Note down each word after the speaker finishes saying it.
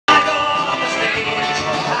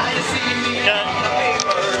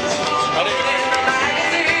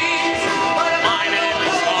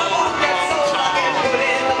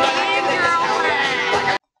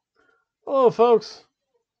Hello, folks,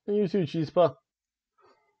 and you too, Chispa.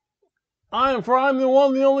 I'm the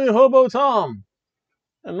one, the only Hobo Tom,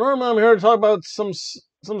 and normally I'm here to talk about some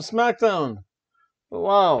SmackDown. But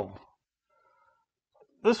wow,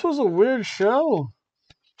 this was a weird show.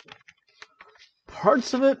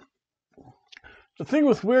 Parts of it. The thing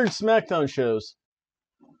with weird SmackDown shows.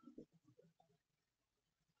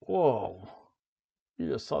 Whoa, you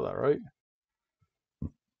just saw that, right?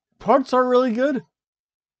 Parts are really good.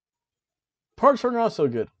 Parts are not so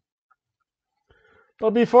good.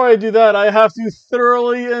 But before I do that, I have to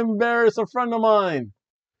thoroughly embarrass a friend of mine.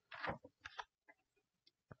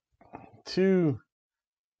 To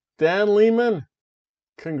Dan Lehman,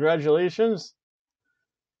 congratulations.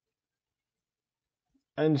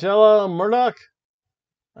 Angela Murdoch,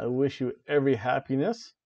 I wish you every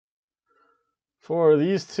happiness. For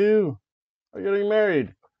these two are getting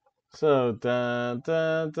married. So, dun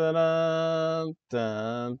dun dun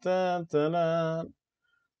dun dun dun dun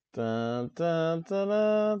dun dun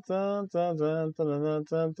dun dun dun dun dun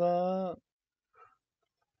dun dun.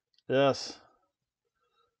 Yes.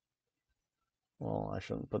 Well, I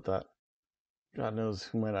shouldn't put that. God knows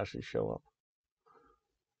who might actually show up.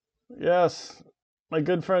 Yes, my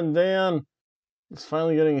good friend Dan is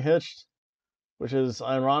finally getting hitched, which is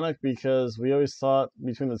ironic because we always thought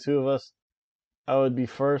between the two of us, I would be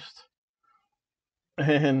first.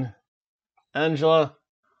 And Angela,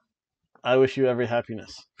 I wish you every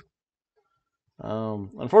happiness.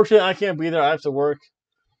 Unfortunately, I can't be there. I have to work.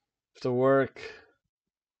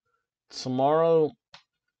 Tomorrow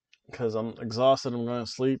because I'm exhausted. I'm going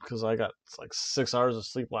to sleep because I got like 6 hours of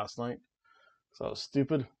sleep last night. So I was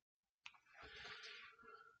stupid.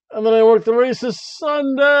 And then I work the races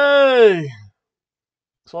Sunday.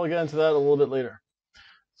 So I'll get into that a little bit later.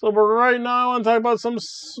 So, but right now I want to talk about some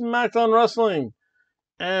SmackDown wrestling.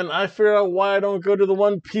 And I figured out why I don't go to the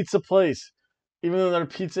one pizza place. Even though their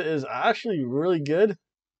pizza is actually really good.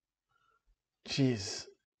 Jeez.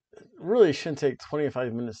 It really shouldn't take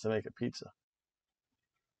 25 minutes to make a pizza.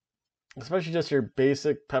 Especially just your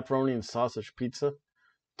basic pepperoni and sausage pizza.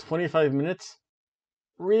 25 minutes?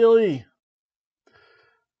 Really?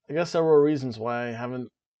 I guess there were reasons why I haven't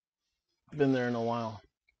been there in a while.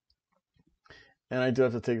 And I do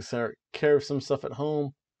have to take care of some stuff at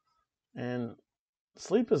home. And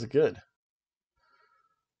sleep is good.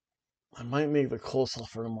 I might make the coleslaw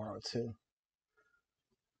for tomorrow too.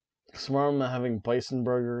 Tomorrow I'm having bison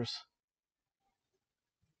burgers.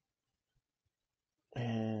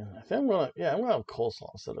 And I think I'm gonna have coleslaw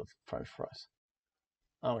instead of French fries.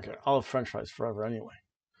 I don't care. I'll have French fries forever anyway.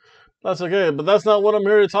 That's okay, but that's not what I'm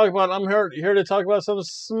here to talk about. I'm here to talk about some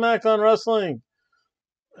SmackDown wrestling.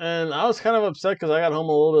 And I was kind of upset because I got home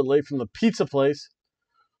a little bit late from the pizza place.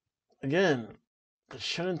 Again, it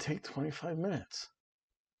shouldn't take 25 minutes.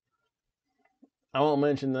 I won't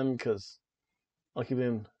mention them because I'll keep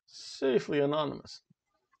them safely anonymous.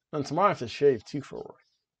 And tomorrow I have to shave too for work.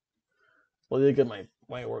 Well, they get my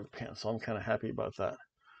work pants, so I'm kind of happy about that.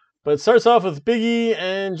 But it starts off with Big E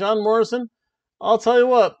and John Morrison. I'll tell you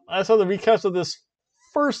what, I saw the recaps of this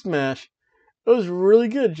first match. It was really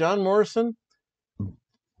good. John Morrison,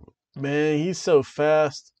 man, he's so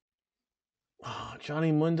fast. Oh,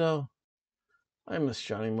 Johnny Mundo. I miss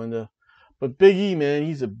Johnny Mundo. But Big E, man,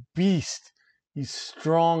 he's a beast. He's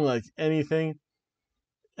strong like anything.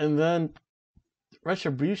 And then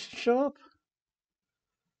Retribution show up.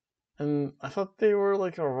 And I thought they were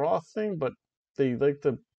like a Raw thing, but they like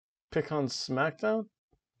to pick on SmackDown.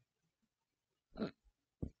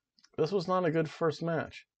 This was not a good first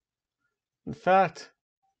match. In fact,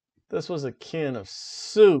 this was a can of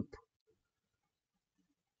soup.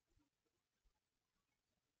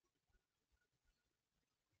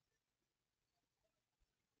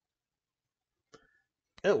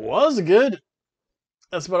 It was good.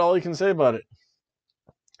 That's about all you can say about it.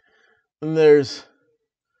 And there's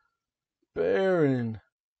Baron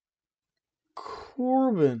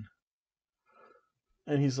Corbin.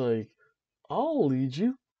 And he's like, I'll lead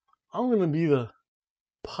you. I'm going to be the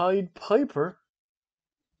Pied Piper.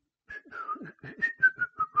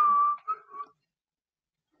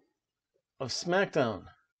 Of SmackDown.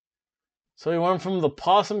 So he went from the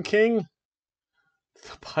Possum King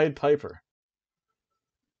to the Pied Piper.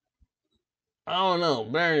 I don't know,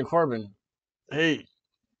 Baron Corbin. Hey,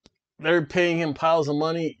 they're paying him piles of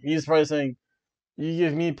money. He's probably saying, you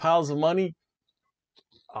give me piles of money,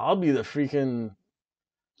 I'll be the freaking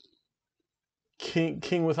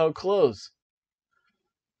king without clothes.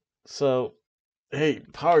 So, hey,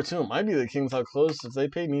 power to him. I'd be the king without clothes if they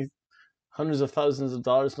paid me hundreds of thousands of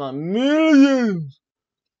dollars, not millions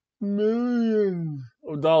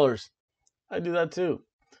of dollars. I'd do that too.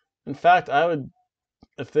 In fact, I would,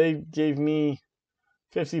 if they gave me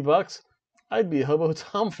 $50, I'd be Hobo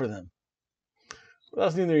Tom for them. But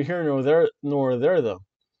that's neither here nor there though.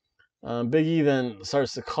 Big E then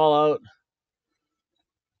starts to call out.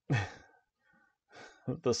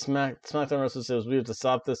 The SmackDown wrestler says, "We have to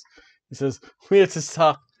stop this." He says, "We have to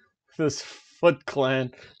stop this Foot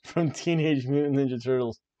Clan from Teenage Mutant Ninja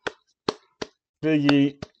Turtles." Big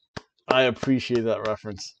E, I appreciate that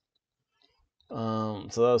reference. So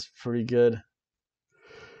that was pretty good.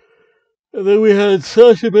 And then we had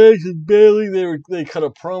Sasha Banks and Bayley. They cut a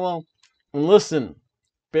promo. And listen,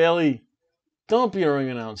 Bayley, don't be a ring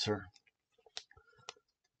announcer.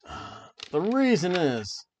 The reason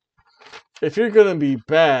is, if you're gonna be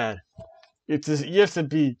bad, you have to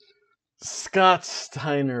be Scott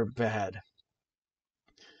Steiner bad.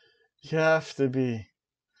 You have to be.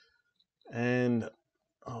 And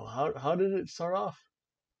how did it start off?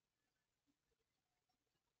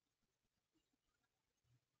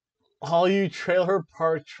 All you trailer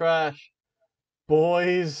park trash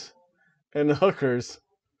boys and hookers,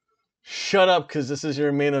 shut up, because this is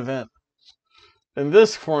your main event. In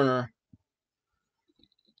this corner,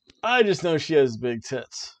 I just know she has big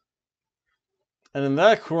tits. And in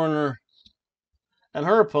that corner, and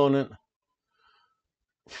her opponent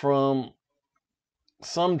from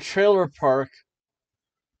some trailer park,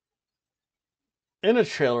 in a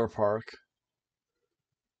trailer park,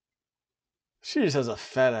 she just has a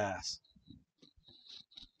fat ass.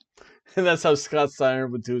 And that's how Scott Steiner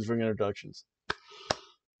would do his ring introductions.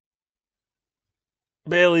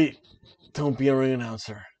 Bayley, don't be a ring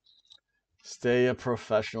announcer. Stay a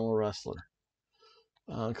professional wrestler.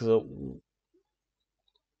 Because it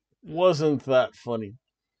wasn't that funny.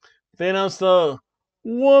 They announced the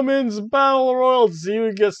Women's Battle Royal to see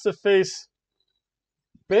who gets to face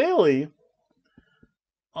Bayley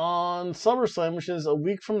on SummerSlam, which is a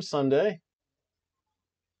week from Sunday.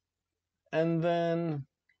 And then,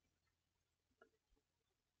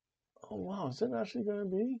 oh wow, is it actually going to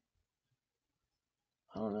be?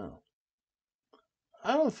 I don't know.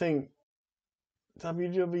 I don't think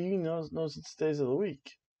WWE knows its days of the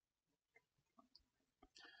week.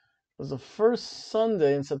 It was the first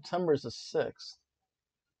Sunday in September is the 6th.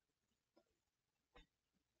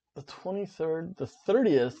 The 23rd, the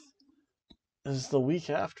 30th is the week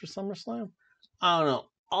after SummerSlam? I don't know.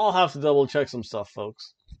 I'll have to double check some stuff,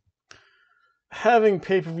 folks. Having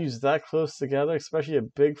pay-per-views that close together, especially a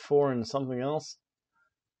Big Four and something else,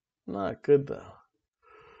 not good though.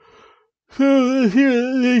 So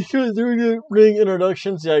here, during the ring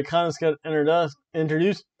introductions, the Iconics got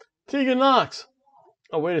introduced. Tegan Nox.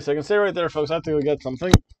 Oh, wait a second. Stay right there, folks. I have to go get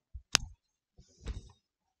something.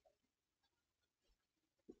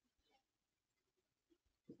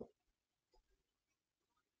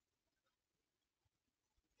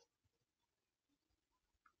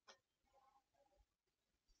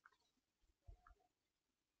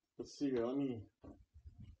 Let's see here. Let me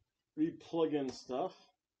re-plug in stuff.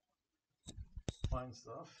 Find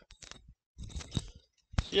stuff.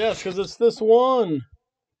 Yes, because it's this one.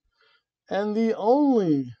 And the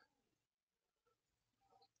only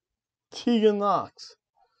Tegan Nox.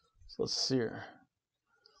 So let's see here.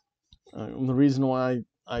 The reason why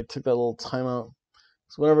I took that little timeout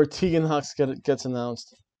is whenever Tegan Nox gets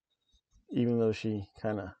announced, even though she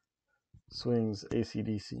kind of swings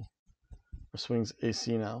AC/DC, or swings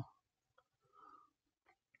AC now.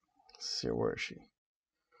 Let's see, where is she?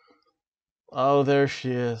 Oh, there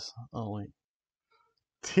she is. Oh, wait.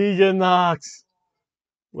 Tegan Nox.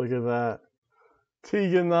 Look at that.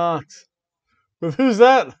 Tegan Nox. But who's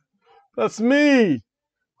that? That's me.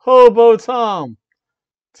 Hobo Tom.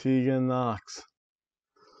 Tegan Nox.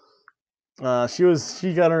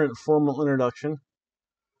 She got her formal introduction.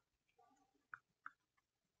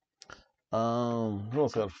 Who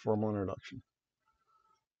else got a formal introduction?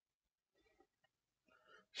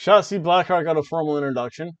 Shotzi Blackheart got a formal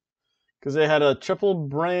introduction because they had a triple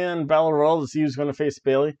brand battle royal to see who's going to face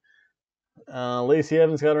Bayley. Lacey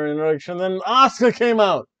Evans got her introduction. Then Asuka came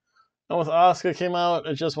out. And with Asuka came out,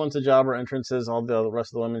 it just went to jobber entrances. All the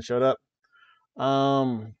rest of the women showed up.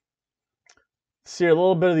 See a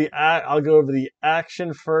little bit of the I'll go over the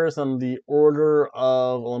action first on the order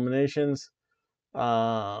of eliminations.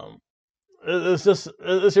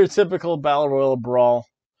 It's your typical battle royal brawl.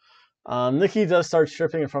 Nikki does start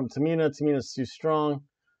stripping in front of Tamina. Tamina's too strong.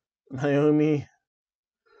 Naomi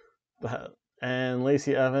and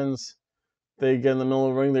Lacey Evans, they get in the middle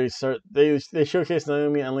of the ring. They showcase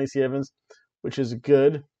Naomi and Lacey Evans, which is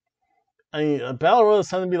good. I mean, a battle royal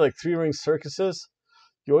tend to be like 3-ring circuses.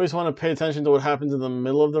 You always want to pay attention to what happens in the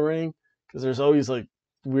middle of the ring because there's always like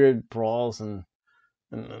weird brawls and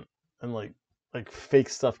and like fake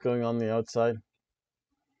stuff going on the outside.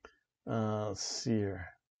 Let's see here.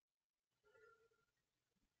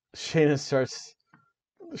 Shayna starts.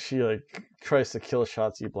 She like tries to kill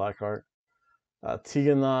Shotzi Blackheart.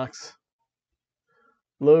 Tegan Knox.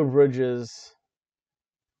 Low Bridges.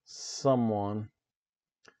 Someone.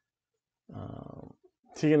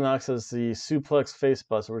 Tegan Knox has the suplex face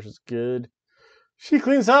buster, which is good. She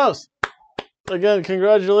cleans house. Again,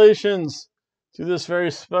 congratulations to this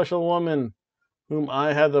very special woman whom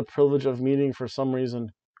I had the privilege of meeting for some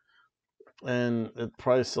reason. And it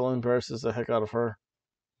probably still embarrasses the heck out of her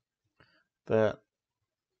that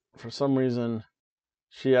for some reason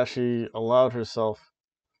she actually allowed herself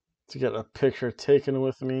to get a picture taken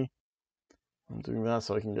with me. I'm doing that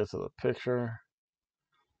so I can get to the picture.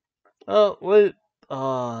 Oh, wait.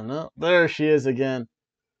 Oh, no. There she is again.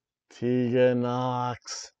 Tegan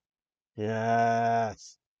Knox.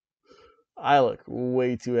 Yes. I look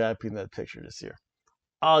way too happy in that picture this year.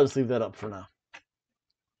 I'll just leave that up for now.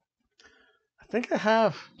 I think I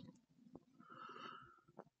have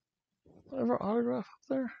her autograph up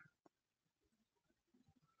there.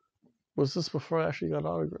 Was this before I actually got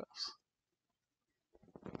autographs?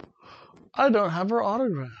 I don't have her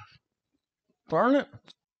autograph. Darn it.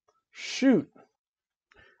 Shoot.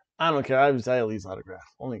 I don't care. I have Xylee's autograph.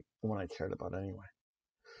 Only one I cared about anyway.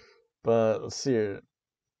 But let's see here.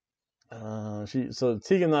 So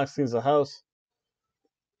Tegan Knox cleans the house.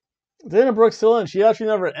 Dana Brooke's still in. She actually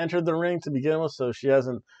never entered the ring to begin with, so she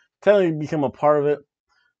hasn't technically become a part of it.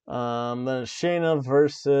 Then Shayna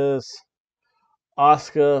versus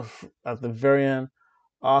Asuka at the very end.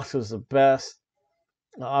 Asuka's the best.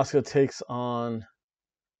 Asuka takes on.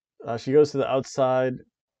 She goes to the outside.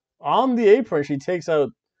 On the apron, she takes out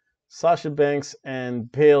Sasha Banks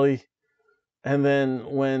and Bayley. And then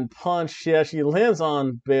when punched, she actually lands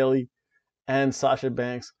on Bayley and Sasha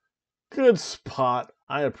Banks. Good spot.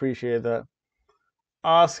 I appreciate that.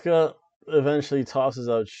 Asuka eventually tosses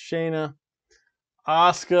out Shayna.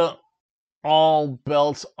 Asuka, all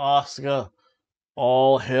belts, Asuka.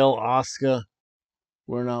 All hail Asuka.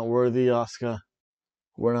 We're not worthy, Asuka.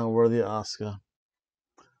 We're not worthy, Asuka.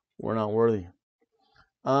 We're not worthy.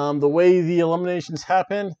 The way the eliminations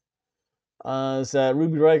happened is that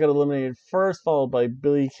Ruby Riott got eliminated first, followed by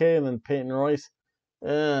Billie Kay and then Peyton Royce.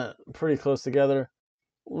 Pretty close together.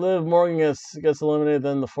 Liv Morgan gets eliminated,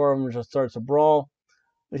 then the four of them just starts a brawl.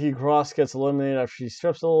 Nikki Cross gets eliminated after she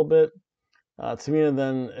strips a little bit. Tamina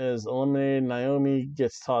then is eliminated. Naomi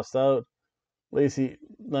gets tossed out.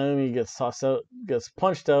 Naomi gets tossed out, gets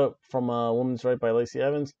punched out from a women's right by Lacey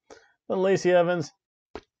Evans. Then Lacey Evans,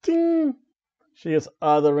 ding, she gets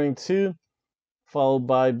out of the ring too, followed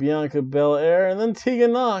by Bianca Belair, and then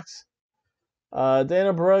Tegan Knox,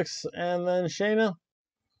 Dana Brooks, and then Shayna.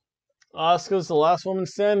 Asuka's the last woman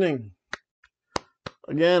standing.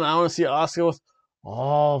 Again, I want to see Asuka with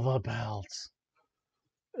all the belts.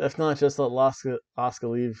 If not, just let Asuka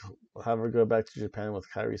leave, have her go back to Japan with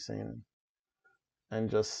Kairi Sane, and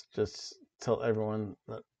just tell everyone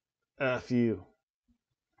that F you.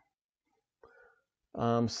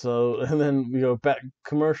 So, and then we go back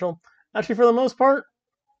commercial. Actually, for the most part,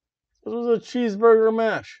 this was a cheeseburger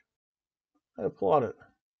match. I applaud it.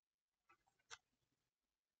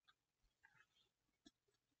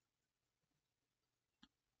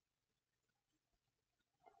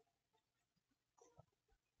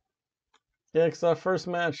 Yeah, because that first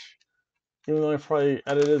match, even though I probably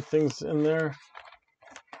edited things in there,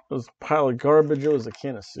 it was a pile of garbage. It was a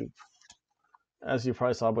can of soup, as you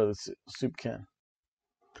probably saw by the soup can.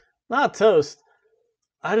 Not toast.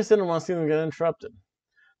 I just didn't want to see them get interrupted.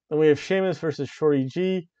 Then we have Sheamus versus Shorty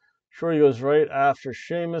G. Shorty goes right after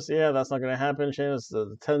Sheamus. Yeah, that's not going to happen. Sheamus,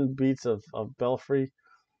 the 10 beats of Belfry,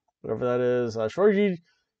 whatever that is. Shorty G,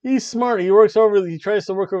 he's smart. He tries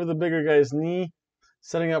to work over the bigger guy's knee,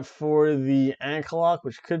 setting up for the ankle lock,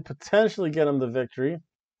 which could potentially get him the victory.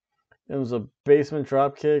 It was a basement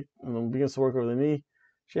drop kick, and then begins to work over the knee.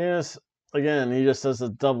 Sheamus, again, he just does the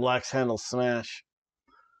double axe handle smash.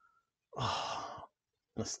 Oh,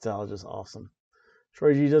 nostalgia is awesome.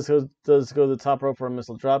 Shorty G does go to the top rope for a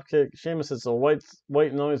missile drop kick. Sheamus hits a white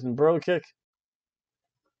noise and bro kick.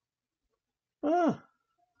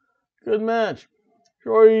 Good match.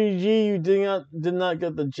 Shorty G, you did not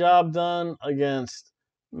get the job done against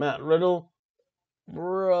Matt Riddle.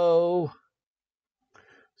 Bro.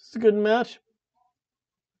 It's a good match.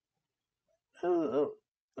 It was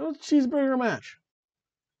a cheeseburger match.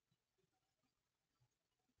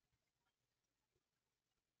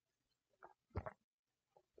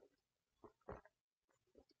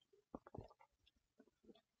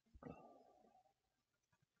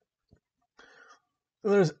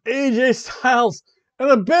 And there's AJ Styles and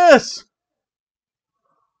Abyss.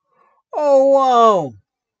 Oh, wow.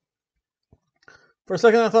 For a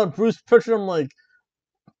second, I thought Bruce Pritchard. I'm like,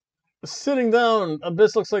 sitting down,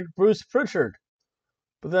 Abyss looks like Bruce Pritchard.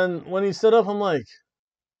 But then when he stood up, I'm like,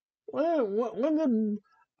 when did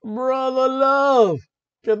Brother Love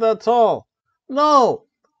get that tall? No,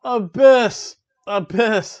 Abyss.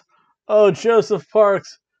 Oh, Joseph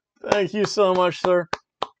Parks, thank you so much, sir.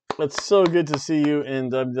 It's so good to see you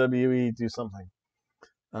in WWE do something.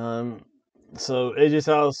 So AJ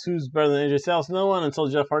Styles, who's better than AJ Styles? No one until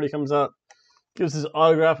Jeff Hardy comes out, gives his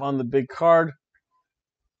autograph on the big card.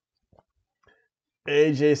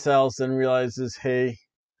 AJ Styles then realizes, hey,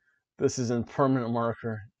 this is a permanent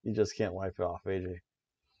marker. You just can't wipe it off, AJ.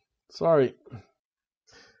 Sorry.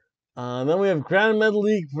 Then we have Grand Metal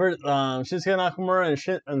League Shinsuke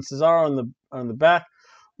Nakamura and Cesaro on the back.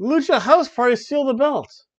 Lucha House Party steal the belt.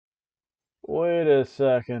 Wait a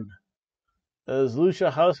second. Is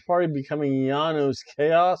Lucha House Party becoming Yano's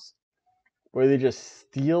Chaos, where they just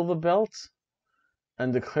steal the belt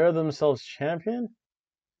and declare themselves champion?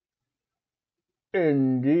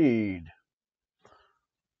 Indeed.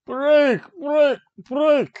 Break.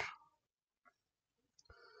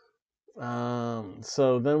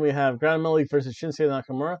 So then we have Grand Metal League versus Shinsuke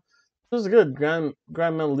Nakamura. This is good. Grand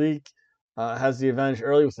Metal League has the advantage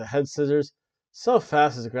early with the head scissors. So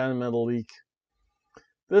fast as Grand Metal League.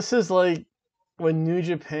 This is like when New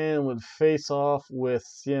Japan would face off with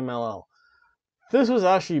CMLL. This was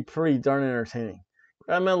actually pretty darn entertaining.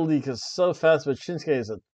 Grand Metal League is so fast, but Shinsuke is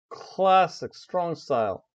a classic strong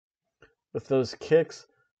style with those kicks.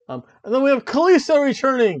 And then we have Kalisto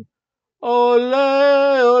returning. Ole,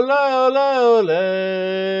 ole, ole, ole.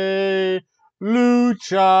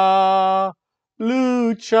 Lucha.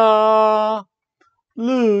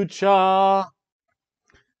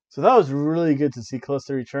 So that was really good to see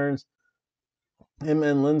Kalisto returns. Him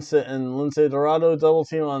and Lince Dorado double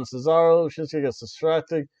team on Cesaro. Shinsuke gets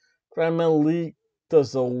distracted. Grand Metal League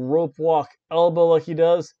does the rope walk elbow like he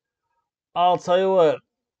does. I'll tell you what.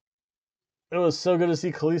 It was so good to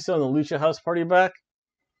see Kalisto and the Lucha House Party back.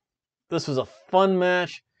 This was a fun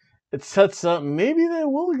match. It sets up, maybe they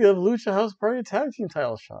will give Lucha House Party a tag team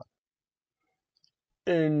title shot.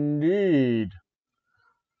 Indeed.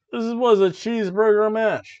 This was a cheeseburger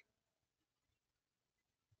match.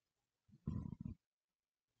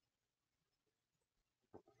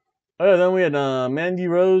 Oh, then we had Mandy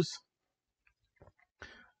Rose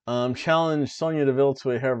challenge Sonya Deville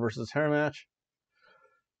to a hair versus hair match.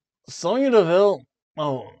 Sonya Deville,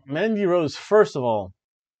 Mandy Rose, first of all,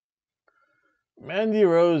 Mandy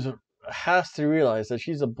Rose has to realize that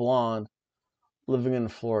she's a blonde living in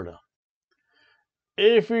Florida.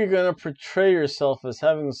 If you're going to portray yourself as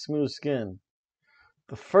having smooth skin,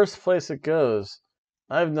 the first place it goes,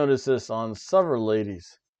 I've noticed this on several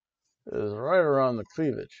ladies, is right around the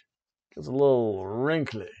cleavage. It's a little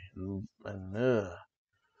wrinkly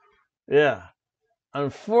yeah.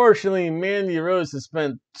 Unfortunately, Mandy Rose has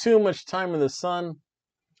spent too much time in the sun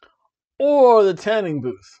or the tanning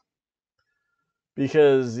booth.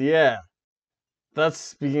 Because, yeah,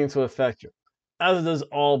 that's beginning to affect her. As it does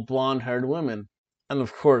all blonde-haired women. And,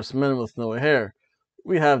 of course, men with no hair.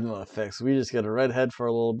 We have no effects. We just get a red head for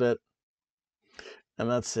a little bit. And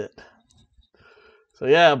that's it. So,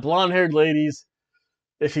 yeah, blonde-haired ladies,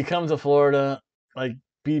 if you come to Florida, like,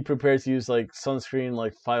 be prepared to use, like, sunscreen,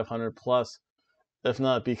 like, 500 plus. If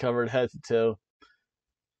not, be covered head to toe.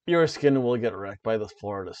 Your skin will get wrecked by the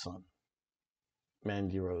Florida sun.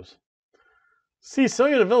 Mandy Rose. See,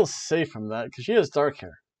 Sonya Deville's safe from that because she has dark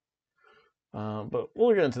hair. But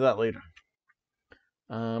we'll get into that later.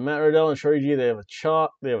 Matt Riddle and Shorty G, they have a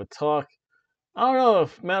talk. I don't know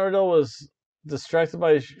if Matt Riddle was distracted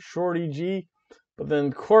by Shorty G, but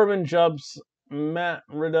then Corbin jumps Matt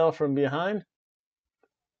Riddle from behind.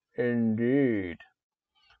 Indeed.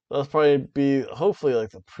 That'll probably be, hopefully, like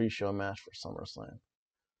the pre-show match for SummerSlam.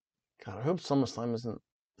 God, I hope SummerSlam isn't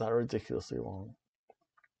that ridiculously long.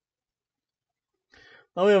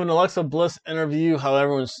 Now we have an Alexa Bliss interview,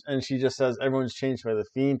 and she just says everyone's changed by the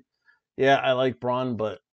Fiend. Yeah, I like Braun,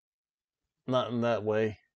 but not in that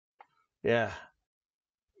way. Yeah.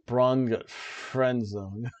 Braun got friend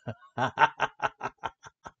zoned.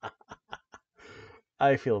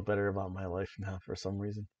 I feel better about my life now for some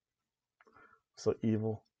reason. So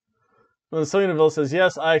evil. When Sonya Deville says,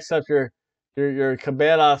 yes, I accept your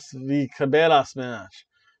Caberas match.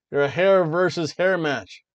 Your hair versus hair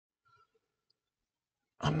match.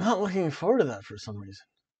 I'm not looking forward to that for some reason.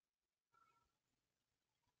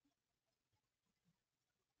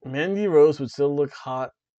 Mandy Rose would still look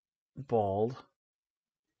hot, bald.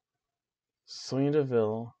 Sonya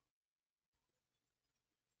Deville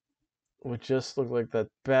would just look like that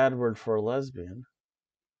bad word for a lesbian.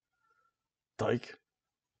 Dyke.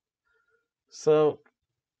 So,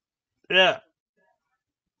 yeah.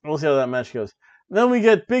 We'll see how that match goes. Then we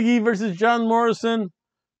get Big E versus John Morrison.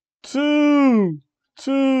 2,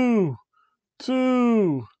 2,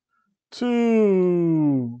 2,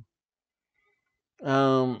 2.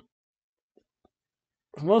 For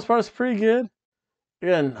the most part, it's pretty good.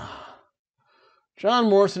 Again, John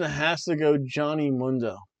Morrison has to go Johnny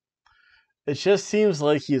Mundo. It just seems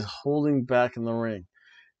like he's holding back in the ring.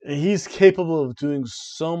 And he's capable of doing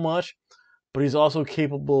so much, but he's also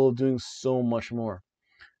capable of doing so much more.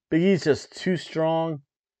 Big E's just too strong.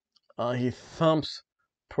 He thumps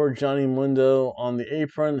poor Johnny Mundo on the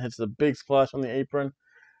apron, hits a big splash on the apron.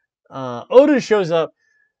 Otis shows up.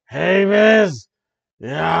 Hey, Miz,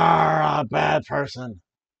 you're a bad person.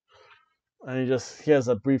 And he has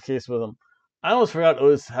a briefcase with him. I almost forgot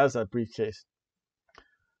Otis has that briefcase.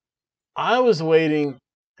 I was waiting,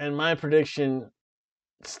 and my prediction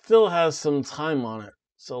still has some time on it.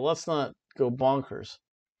 So let's not go bonkers.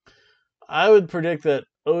 I would predict that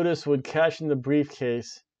Otis would cash in the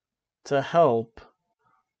briefcase to help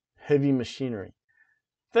Heavy Machinery.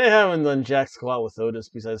 They haven't done jack squat with Otis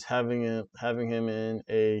besides having him in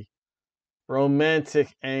a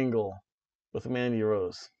romantic angle with Mandy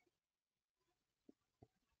Rose.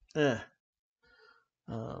 Then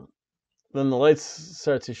the lights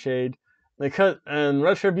start to shade. They cut, and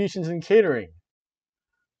Retribution's in catering.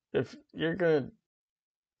 If you're gonna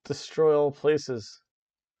destroy all places,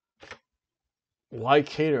 why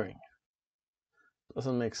catering?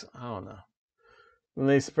 Doesn't make sense. I don't know. When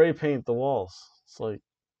they spray paint the walls, it's like,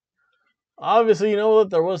 obviously, you know what?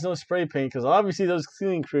 There was no spray paint because obviously those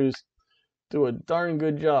cleaning crews do a darn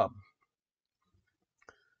good job.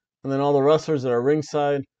 And then all the wrestlers that are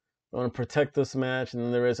ringside want to protect this match, and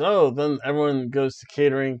then there is then everyone goes to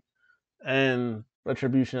catering, and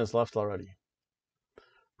Retribution has left already.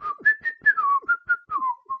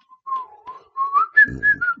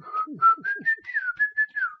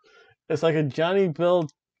 It's like a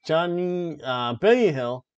Benny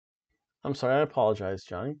Hill. I'm sorry, I apologize,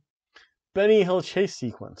 Johnny. Benny Hill chase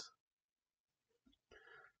sequence.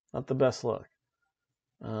 Not the best look.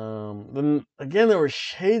 Then again, there were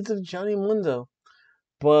shades of Johnny Mundo,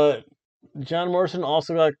 but John Morrison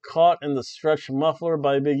also got caught in the stretch muffler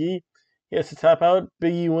by Big E. He has to tap out.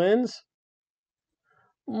 Big E wins.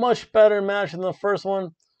 Much better match than the first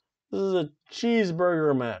one. This is a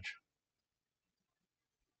cheeseburger match.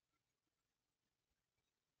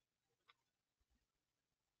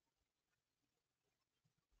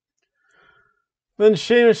 Then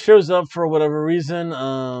Sheamus shows up for whatever reason.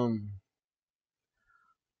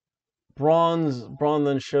 Braun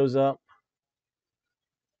then shows up.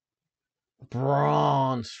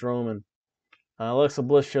 Braun Strowman. Alexa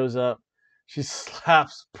Bliss shows up. She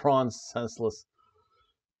slaps Braun senseless.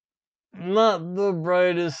 Not the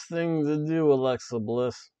brightest thing to do, Alexa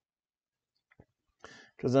Bliss.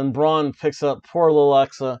 Because then Braun picks up poor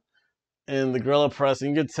Alexa in the gorilla press, and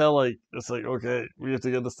you can tell, it's like, okay, we have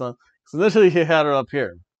to get this done. So initially he had her up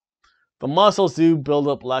here. The muscles do build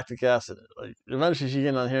up lactic acid. Like, eventually she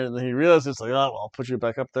get on here, and then he realizes it's like, oh, I'll put you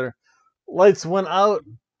back up there. Lights went out.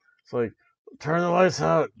 It's like, turn the lights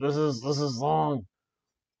out. This is long.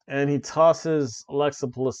 And he tosses Alexa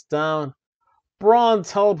Bliss down. Braun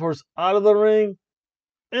teleports out of the ring.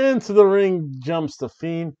 Into the ring jumps the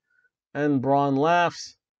Fiend. And Braun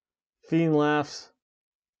laughs. Fiend laughs.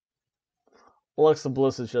 Alexa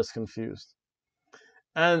Bliss is just confused.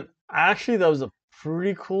 And actually, that was a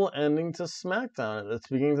pretty cool ending to SmackDown. It's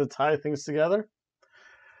beginning to tie things together.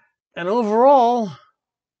 And overall,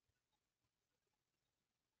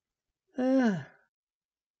 it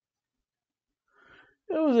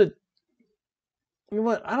was a... You know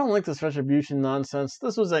what? I don't like this Retribution nonsense.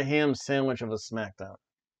 This was a ham sandwich of a SmackDown.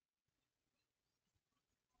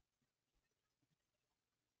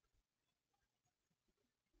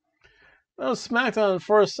 That was SmackDown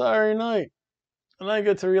for a Saturday night. And I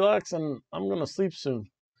get to relax, and I'm going to sleep soon.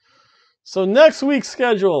 So next week's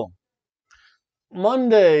schedule.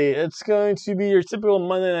 Monday, it's going to be your typical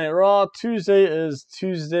Monday Night Raw. Tuesday is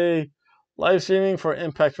Tuesday live streaming for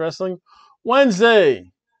Impact Wrestling.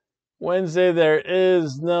 Wednesday, there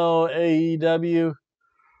is no AEW.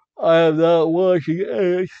 I am not watching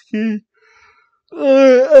NXT.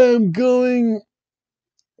 I am going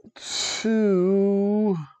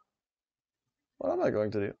to... What am I going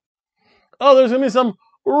to do? Oh, there's going to be some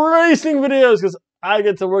racing videos because I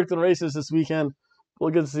get to work the races this weekend. We'll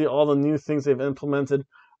get to see all the new things they've implemented.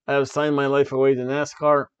 I have signed my life away to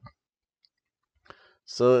NASCAR.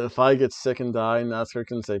 So if I get sick and die, NASCAR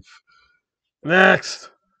can say,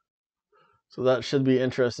 next! So that should be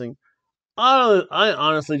interesting. I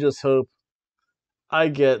honestly just hope I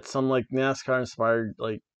get some like NASCAR-inspired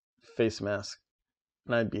like face mask,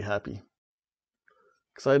 and I'd be happy.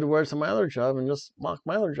 Because I had to wear it to my other job and just mock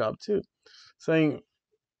my other job too, saying,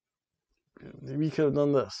 we could have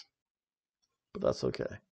done this. But that's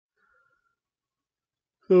okay.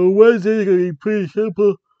 So Wednesday's going to be pretty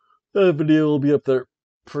simple. That video will be up there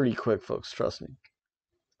pretty quick, folks. Trust me.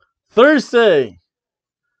 Thursday,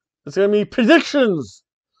 it's going to be predictions.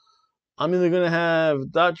 I'm either going to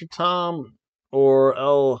have Dr. Tom or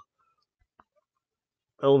El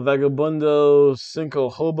Vagabundo Cinco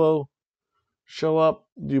Hobo show up,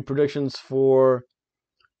 do predictions for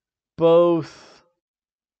both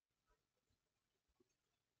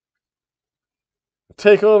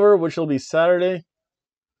TakeOver, which will be Saturday.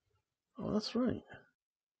 Oh, that's right.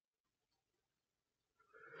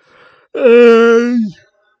 And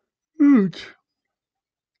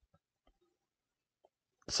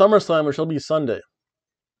SummerSlam, which will be Sunday.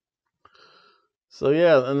 So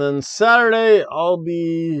yeah, and then Saturday I'll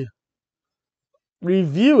be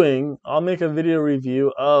reviewing. I'll make a video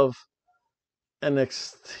review of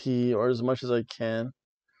NXT, or as much as I can.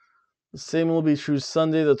 The same will be true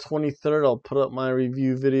Sunday the 23rd. I'll put up my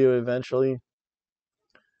review video eventually.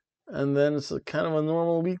 And then it's kind of a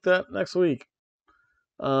normal week that next week.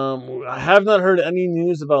 I have not heard any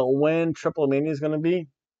news about when Triple Mania is going to be.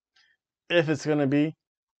 If it's going to be.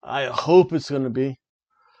 I hope it's going to be.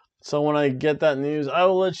 So when I get that news, I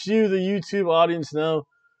will let you, the YouTube audience, know.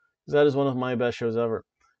 That is one of my best shows ever.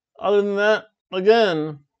 Other than that,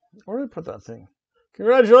 again, where did I put that thing?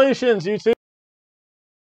 Congratulations, YouTube.